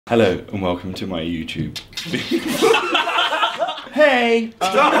Hello and welcome to my YouTube. Hey!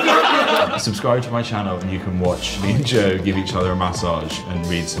 Subscribe to my channel and you can watch me and Joe give each other a massage and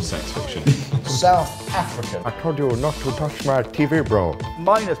read some sex fiction. South Africa. I told you not to touch my TV, bro.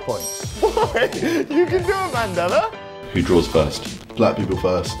 Minus points. Why? You can do it, Mandela. Who draws first? Black people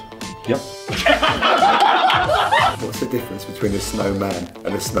first. Yep. What's the difference between a snowman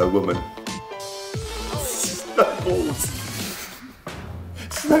and a snow woman? Snowballs.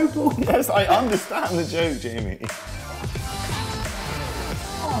 Snowball. Yes, I understand the joke, Jamie.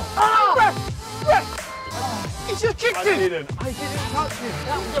 He just kicked I it! didn't touch it.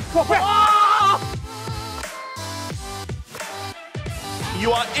 That was a proper...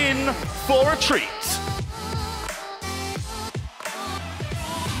 You are in for a treat.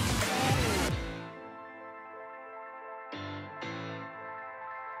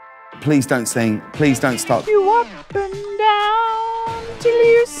 Please don't sing. Please don't stop. You up and down till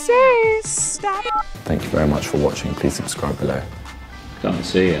you say stop. Thank you very much for watching. Please subscribe below. Can't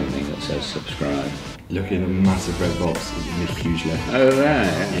see anything that says subscribe. Look in a massive red box in a huge letter. Oh, there.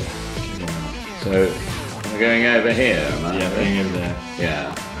 Yeah. So, I'm going over here, am I? Yeah, going over there.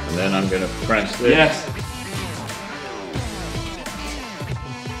 Yeah. And then I'm going to press this. Yes!